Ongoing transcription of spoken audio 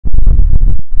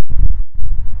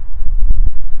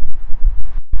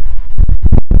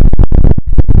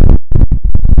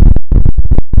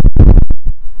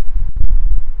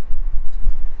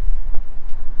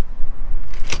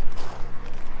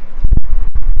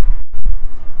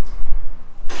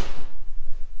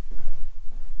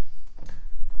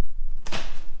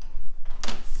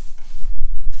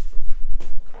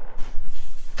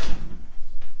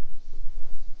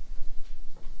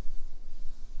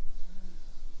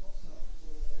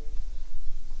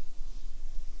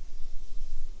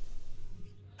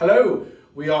Hello,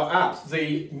 we are at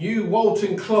the New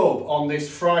Walton Club on this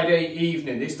Friday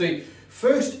evening. It's the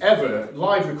first ever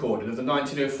live recording of the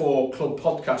 1904 Club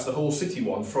podcast, the Hull City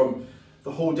one, from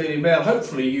the Hull Daily Mail.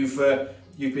 Hopefully you've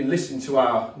been listening to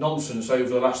our nonsense over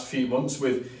the last few months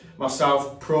with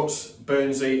myself, Prutz,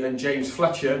 Burnsy and James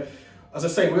Fletcher. As I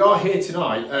say, we are here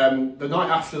tonight, the night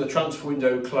after the transfer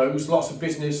window closed. Lots of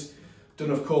business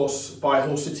done, of course, by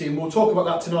Hull City, and we'll talk about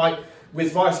that tonight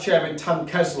with Vice Chairman Tan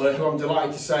Kesler, who I'm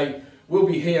delighted to say will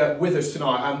be here with us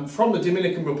tonight. And from the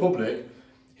Dominican Republic,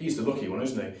 he's the lucky one,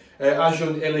 isn't he?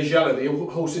 Acun Ilicali,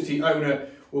 the Hull City owner,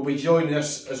 will be joining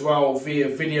us as well via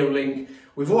video link.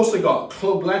 We've also got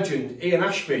club legend Ian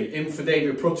Ashbee in for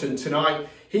David Prutton tonight.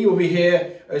 He will be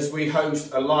here as we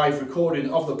host a live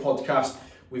recording of the podcast.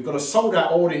 We've got a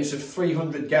sold-out audience of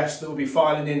 300 guests that will be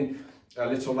filing in a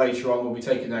little later on. We'll be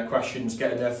taking their questions,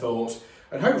 getting their thoughts,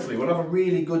 and hopefully we'll have a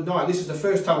really good night. This is the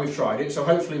first time we've tried it, so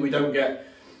hopefully we don't get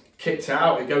kicked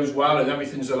out. It goes well and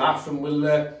everything's a laugh, and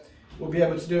we'll be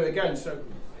able to do it again. So.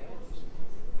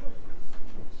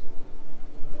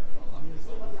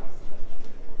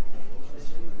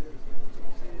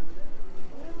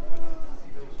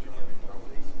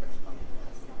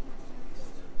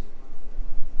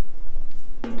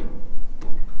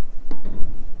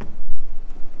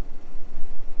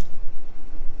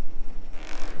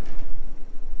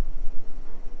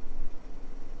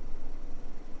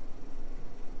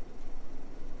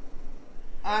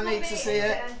 I need to see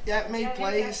it. Yeah, me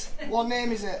please. What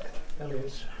name is it?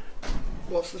 Elliot.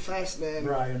 What's the first name?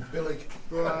 Brian. Billy.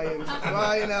 Brian.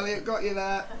 Brian Elliot, got you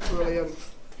there. Brilliant.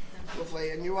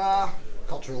 Lovely. And you are?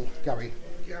 Cottrell. Gary.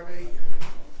 Gary.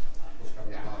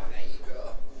 Yeah, there you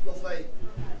go. Lovely.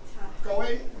 Go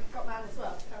in. Got mine as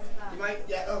well. You might,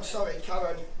 yeah, oh sorry,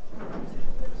 Karen.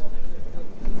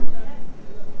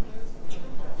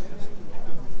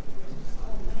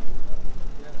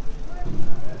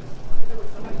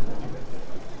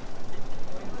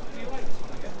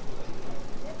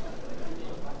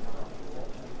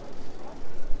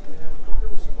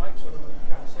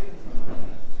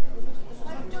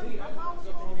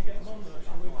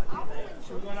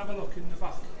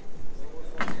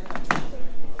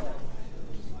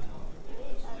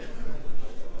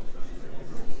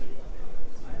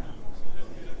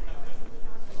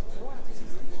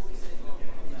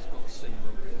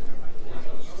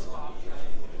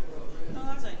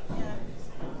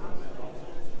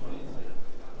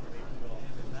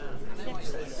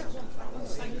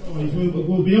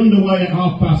 We'll be underway at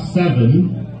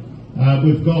 7:30.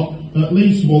 We've got at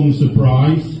least one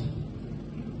surprise.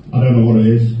 I don't know what it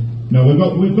is. No,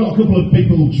 we've got a couple of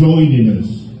people joining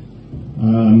us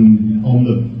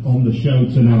on the show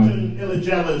tonight. Acun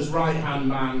Ilicali's right hand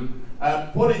man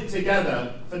put it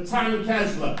together for Tan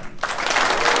Kesler.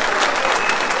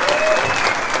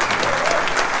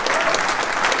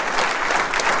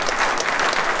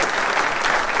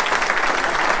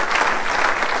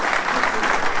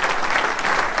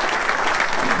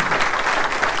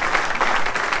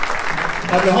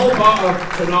 And the whole part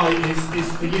of tonight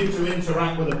is for you to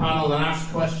interact with the panel and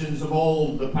ask questions of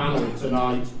all the panel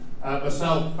tonight,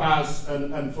 myself, Baz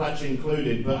and Fletch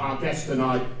included, but our guest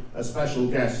tonight, a special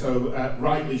guest, so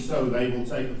rightly so, they will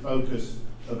take the focus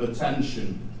of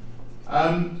attention.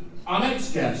 Our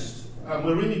next guest,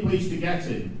 we're really pleased to get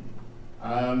him,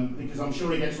 because I'm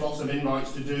sure he gets lots of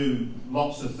invites to do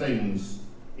lots of things.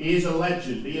 He is a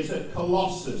legend, he is a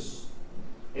colossus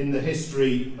in the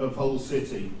history of Hull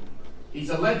City. He's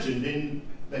a legend in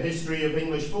the history of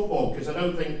English football, because I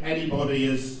don't think anybody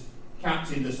has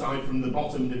captained the side from the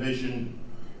bottom division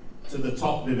to the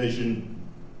top division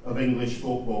of English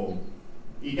football.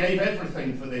 He gave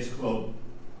everything for this club.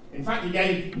 In fact, he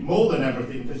gave more than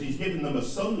everything, because he's given them a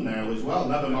son now as well,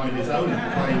 never mind his own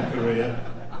playing career.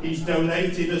 He's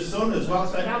donated a son as well,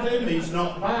 so have him, he's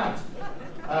not bad.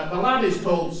 The lad is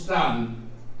called Stan.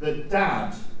 The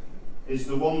dad is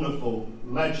the wonderful,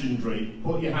 legendary,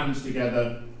 put your hands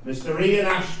together, Mr. Ian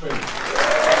Ashbee.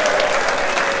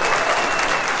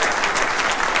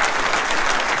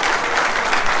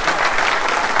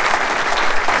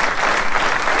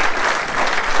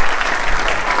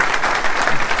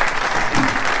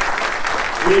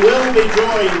 We will be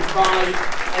joined by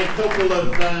a couple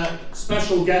of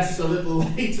special guests a little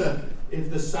later if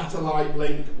the satellite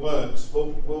link works, but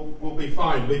we'll be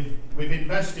fine. We've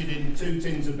invested in 2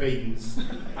 tins of beans.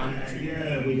 And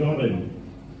Yeah, we got him.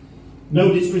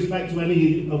 No disrespect to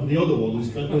any of the other ones,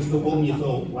 but was the one you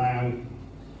thought, wow?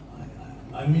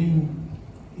 I mean,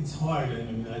 it's hard. I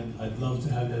mean, I'd love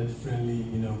to have that friendly,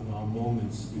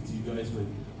 moments with you guys, but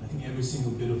I think every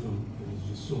single bit of them is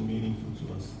just so meaningful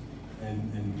to us.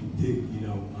 and we did, you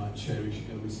know, cherish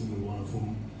every single one of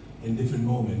them in different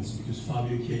moments, because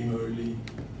Fabio came early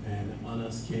and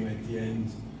Anas came at the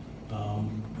end.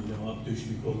 You know, Abdush,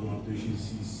 we call him Abdush,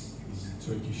 he's a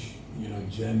Turkish, you know,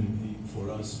 gem for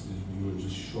us. We were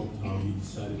just shocked how he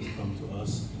decided to come to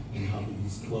us and how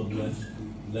his club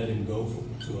let him go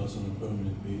to us on a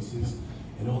permanent basis.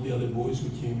 And all the other boys who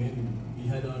came in, we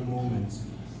had our moments.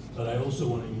 But I also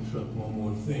want to interrupt one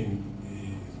more thing.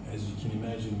 As you can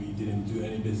imagine, we didn't do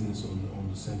any business on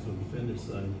the central defender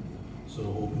side. So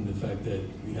hoping the fact that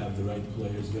we have the right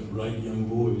players, the right young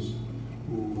boys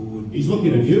who would be... He's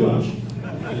looking at you, Ash. To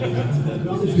be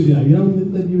honest with you,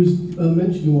 that you was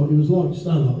mentioning what he was like,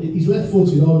 stand-up. He's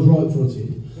left-footed, I was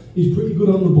right-footed. He's pretty good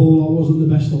on the ball, I wasn't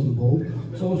the best on the ball.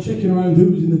 So I was checking around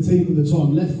who was in the team at the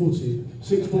time, left-footed,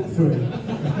 6'3".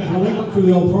 And I went back through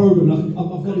the old programme, and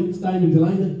I've got it, it's Damien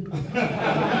Delaney. I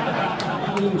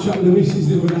had a little chat with the missus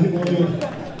the other night.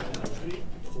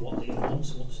 For what Liam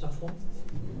wants and what the staff want?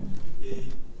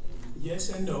 Yes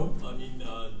and no. I mean,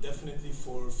 definitely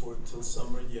for till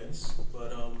summer, yes.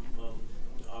 But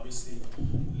obviously,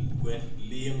 when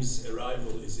Liam's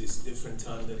arrival is different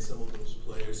time than some of those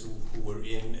players who were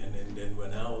in and then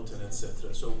went out and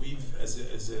etc. So we've, as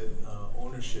a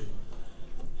ownership,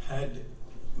 had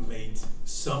made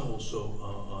some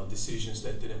also decisions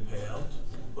that didn't pay out.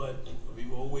 But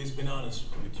we've always been honest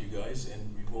with you guys,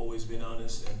 and we've always been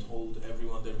honest and told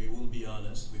everyone that we will be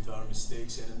honest with our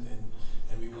mistakes and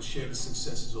we will share the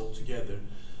successes all together.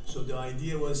 So the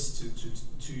idea was to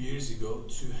 2 years ago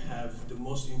to have the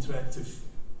most interactive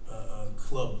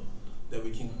club that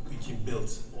we can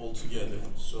build all together.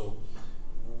 So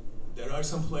there are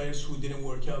some players who didn't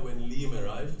work out when Liam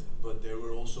arrived, but there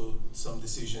were also some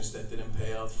decisions that didn't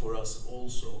pay out for us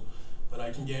also. But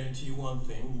I can guarantee you one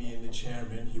thing, me and the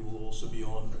chairman, he will also be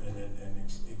on and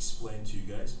explain to you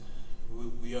guys.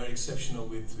 We are exceptional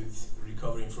with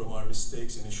recovering from our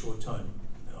mistakes in a short time.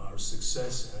 Our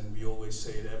success, and we always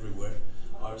say it everywhere,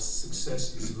 our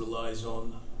success relies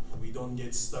on, we don't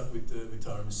get stuck with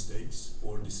our mistakes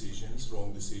or decisions,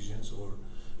 wrong decisions, or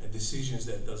decisions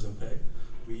that doesn't pay.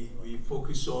 We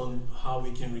focus on how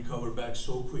we can recover back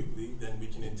so quickly, then we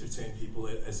can entertain people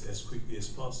as quickly as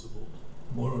possible.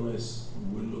 More or less,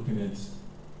 we're looking at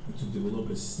to develop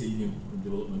a stadium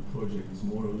development project is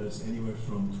more or less anywhere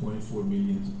from 24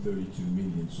 million to 32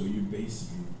 million. So you're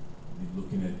basically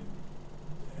looking at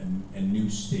a new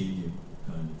stadium,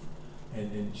 kind of.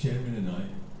 And Chairman and I,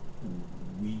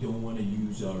 we don't want to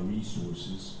use our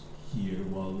resources here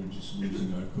while we're just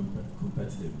losing our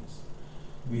competitiveness.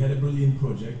 We had a brilliant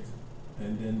project,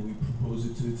 and then we proposed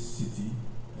it to the city,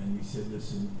 and we said,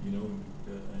 listen, you know,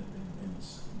 and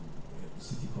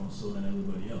city council and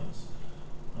everybody else.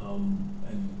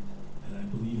 And I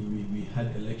believe we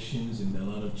had elections and a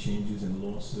lot of changes and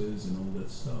losses and all that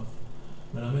stuff.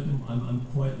 But I'm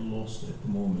quite lost at the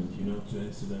moment, you know, to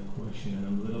answer that question, and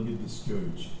I'm a little bit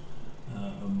discouraged.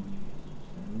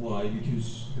 Why?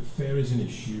 Because the fare is an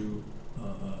issue,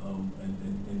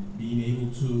 and being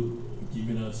able to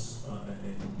giving us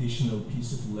an additional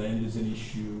piece of land is an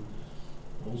issue.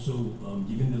 Also,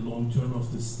 given the long term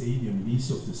of the stadium, lease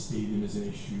of the stadium is an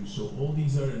issue. So all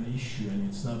these are an issue, and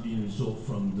it's not being resolved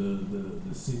from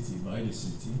the city, by the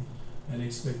city, and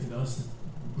expected us to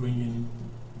bring in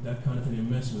that kind of an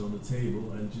investment on the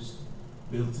table and just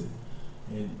built it,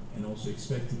 and also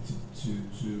expected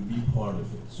to be part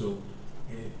of it. So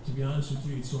to be honest with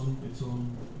you, it's on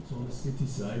the city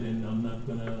side, and I'm not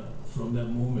gonna, from that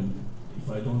moment, if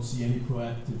I don't see any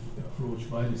proactive approach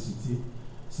by the city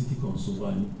council,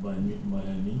 by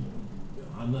Miami,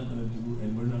 I'm not gonna do,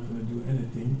 and we're not gonna do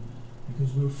anything,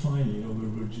 because we're fine, you know,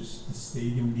 we're just, the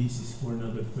stadium lease is for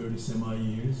another 30 semi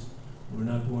years. We're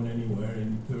not going anywhere.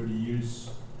 In 30 years,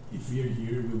 if we're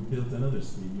here, we'll build another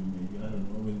stadium maybe, I don't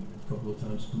know, in a couple of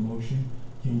times promotion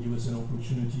can give us an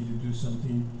opportunity to do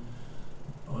something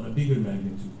on a bigger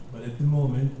magnitude. But at the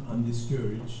moment, I'm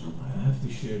discouraged. I have to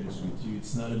share this with you.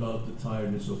 It's not about the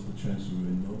tiredness of the transfer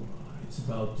window. It's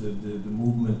about the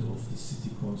movement of the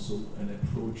city council and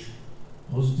approach,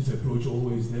 positive approach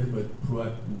always there, but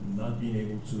not being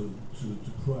able to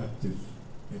proactive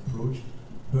approach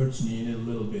hurts me in a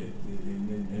little bit,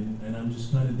 and I'm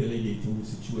just kind of delegating the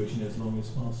situation as long as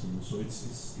possible. So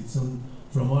it's on,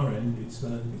 from our end, it's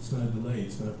gonna delay,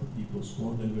 it's gonna put people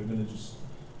scorned, and we're gonna just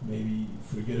maybe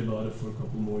forget about it for a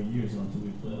couple more years until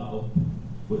we play that up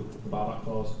with the buyback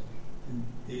clause.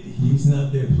 He's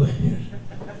not their player.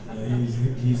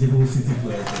 He's a whole city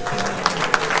player.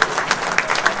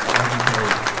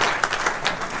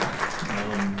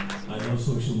 I know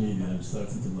social media. I'm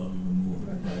starting to love even more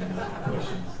by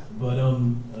questions. But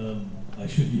I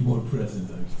should be more present,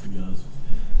 to be honest.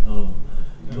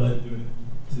 But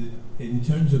in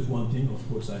terms of one thing, of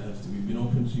course, we've been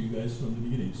open to you guys from the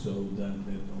beginning, so that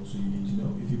also you need to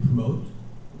know. If you promote,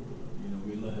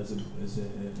 Villa has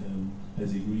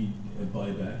agreed a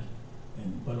buyback,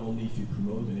 but only if you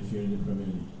promote and if you're in the Premier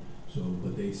League. So,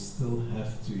 but they still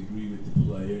have to agree with the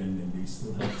player, and then they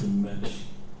still have to match.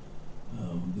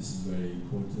 This is very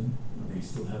important. They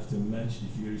still have to match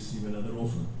if you receive another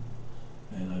offer.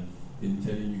 And I've been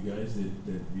telling you guys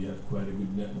that we have quite a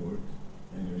good network.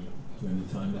 And when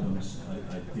the time comes,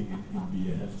 I think it would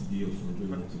be a hefty deal for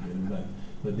Villa to get him back.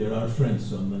 But there are friends,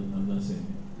 so I'm not saying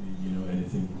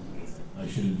anything I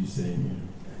shouldn't be saying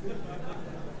here.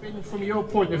 From your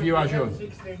point of view, Acun.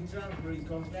 Can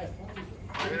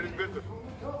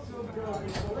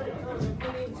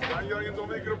you get on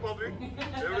micro, Patrick?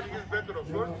 Everything is better,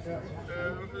 of course. It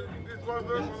was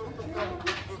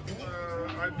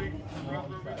I think.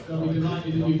 We're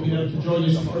delighted that you've been able to join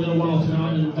us for a little while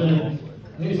tonight, and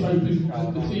here's hoping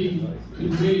that the team can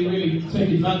really take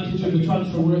advantage of the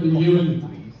transfer work that you and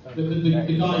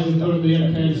the guys have done at the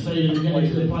MKN Stadium and get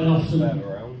into the playoffs and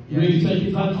really take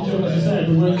advantage of, as I said,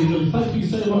 the work you've done. Thank you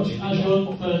so much,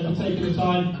 Acun, for taking the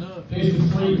time. Here's the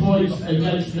 3 points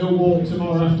against Millwall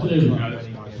tomorrow afternoon.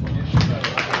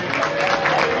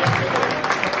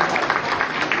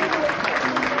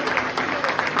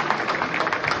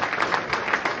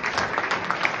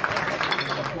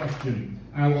 Question.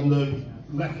 Now on the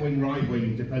left wing, right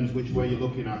wing, depends which way you're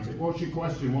looking at it. What's your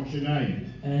question? What's your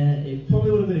name? It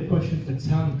probably would have been a question for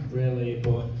Tam, really,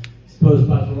 but I suppose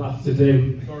Baz will have to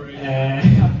do.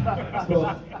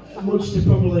 But much to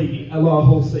probably a lot of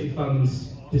Hull City fans'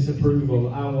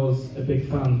 disapproval, I was a big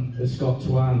fan of Scott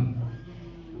Twan,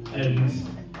 and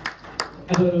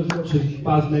I don't know as much as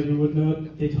Baz maybe would know.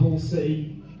 Did Hull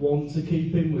City want to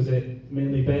keep him? Was it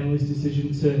mainly Burnley's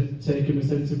decision to take him and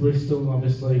send to Bristol?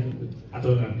 Obviously, I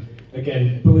don't know.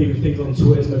 Again, believing things on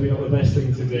Twitter is maybe not the best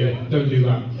thing to do. Yeah, don't do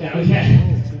that. Yeah, okay.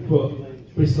 But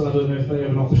Bristol, I don't know if they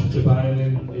have an option to buy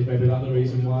him. Is maybe that the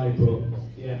reason why? But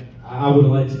yeah, I would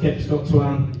have liked to keep Scott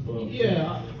Twan.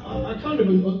 Yeah,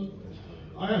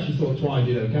 I actually thought Twine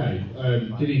did okay.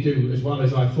 Did he do as well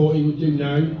as I thought he would do?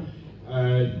 No.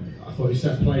 I thought his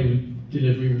set play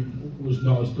delivery was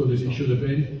not as good as it should have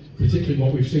been, particularly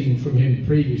what we've seen from him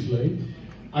previously.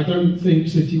 I don't think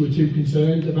City were too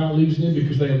concerned about losing him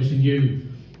because they obviously knew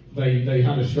they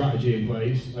had a strategy in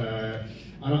place.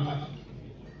 And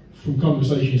from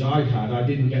conversations I'd had, I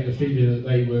didn't get the feeling that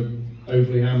they were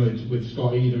overly enamoured with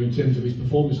Scott either in terms of his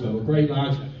performance level. Great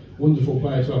lad, wonderful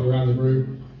player to have around the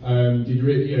room. Did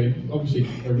really, obviously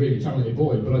a really talented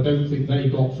boy, but I don't think they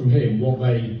got from him what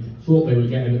they thought they were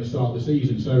getting at the start of the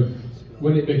season. So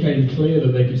when it became clear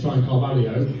that they could sign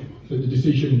Carvalho, that the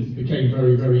decision became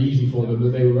very, very easy for them,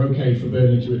 that they were okay for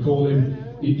Burnley to recall him.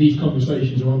 These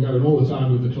conversations are ongoing all the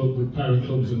time with the club, with parent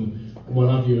clubs and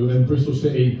what have you. And then Bristol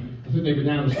City, I think they've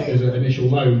announced it as an initial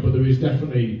loan, but there is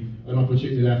definitely an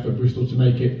opportunity there for Bristol to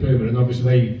make it permanent.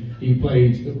 Obviously, he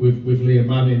played with Liam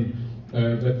Manning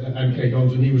at MK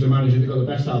Dons, and he was a manager that got the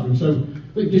best out of him. So a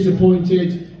bit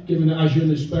disappointed, given that Acun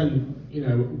has spent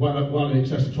well in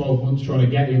excess of 12 months trying to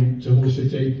get him to Hull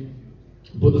City.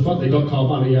 But the fact they got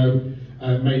Carvalho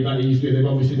made that easier. They've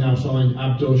obviously now signed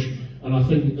Abdush, and I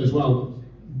think as well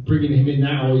bringing him in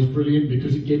now is brilliant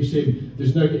because it gives him.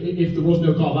 If there was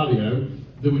no Carvalho,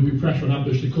 there would be pressure on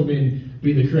Abdush to come in,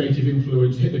 be the creative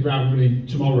influence, hit the ground running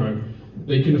tomorrow.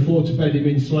 They can afford to bed him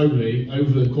in slowly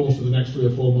over the course of the next 3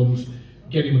 or 4 months,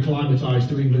 get him acclimatised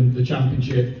to England, the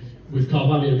Championship. With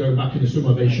Carvalho going back in the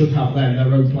summer, they should have then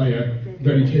their own player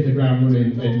ready to hit the ground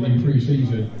running in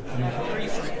pre-season.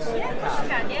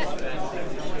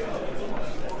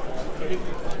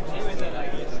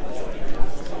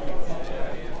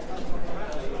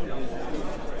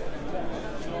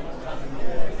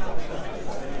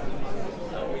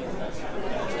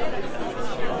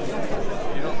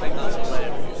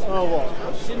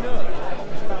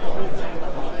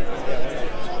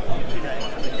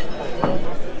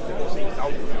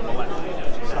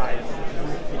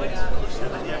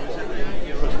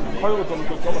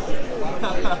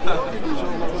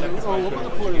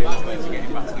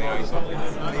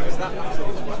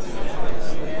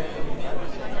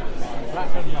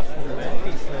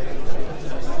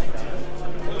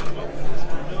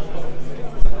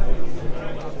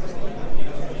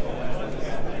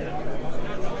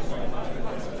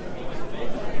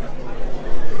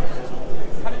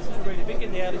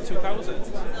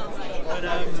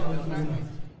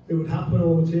 It would happen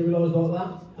or materialise like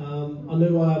that. I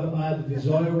knew I had a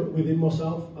desire within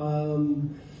myself.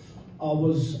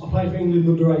 I played for England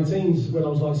under 18s when I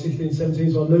was like 16,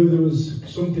 17, so I knew there was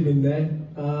something in there.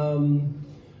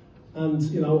 And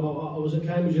you know, I was at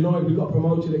Cambridge United. We got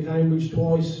promoted at Cambridge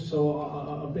twice, so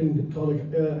I've been kind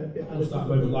of. What's that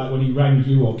moment like when he rang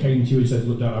you or came to you and said,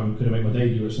 "Look, Dad, I'm going to make my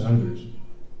debut at St Andrews"?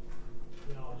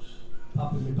 Yeah, I was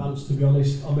tapping my pants, to be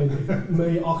honest. I mean,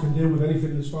 me, I can deal with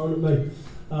anything that's thrown at me.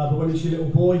 But when it's your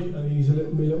little boy, and he's my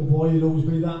little boy, he'll always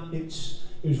be that.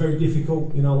 It was very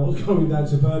difficult. You know, I was going down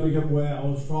to Birmingham, where I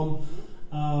was from.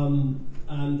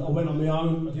 And I went on my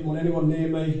own. I didn't want anyone near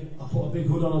me. I put a big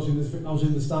hood on. I was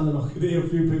in the stand, and I could hear a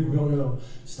few people going, "Oh,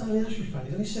 Stanley Ashbee,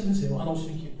 he's only 17." And I was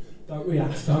thinking, "Don't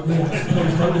react, please don't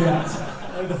react."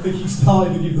 And I think he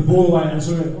started to give the ball away, and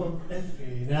so I went, "Oh, F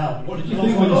you now." What did you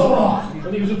think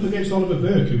when he was up against Oliver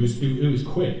Burke, who was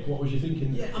quick? What was you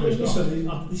thinking? Yeah, I mean, listen,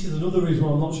 this is another reason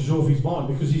why I'm not so sure if he's mine,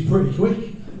 because he's pretty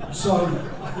quick. So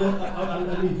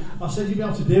I said you'd be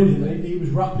able to deal with him. He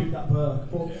was rapid, that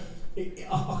Burke, but.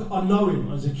 I know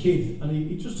him as a kid, and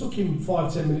it just took him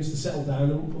 5-10 minutes to settle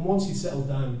down. And once he'd settled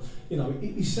down, you know,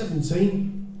 he's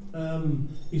 17.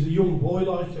 He's a young boy,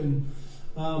 like, and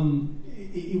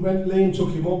Liam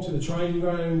took him up to the training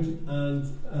ground,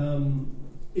 and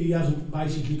he hasn't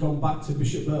basically gone back to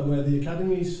Bishop Burton where the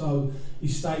academy is, so he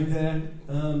stayed there.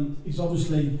 He's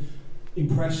obviously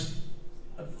impressed.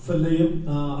 For Liam,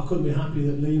 I couldn't be happy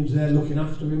that Liam's there looking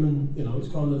after him, and you know, it's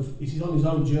kind of he's on his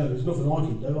own journey. There's nothing I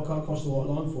can do. I can't cross the white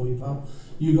line for you, pal.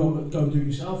 You go and do it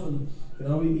yourself, and you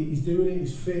know he's doing it.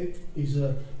 He's fit. He's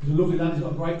a lovely lad. He's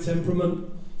got a great temperament.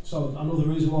 So another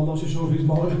reason why I'm not so sure if he's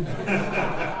mine.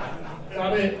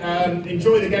 Got it.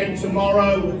 Enjoy the game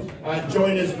tomorrow.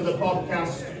 Join us for the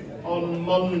podcast on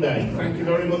Monday. Thank you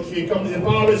very much for your company. The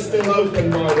bar is still open,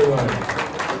 by the way.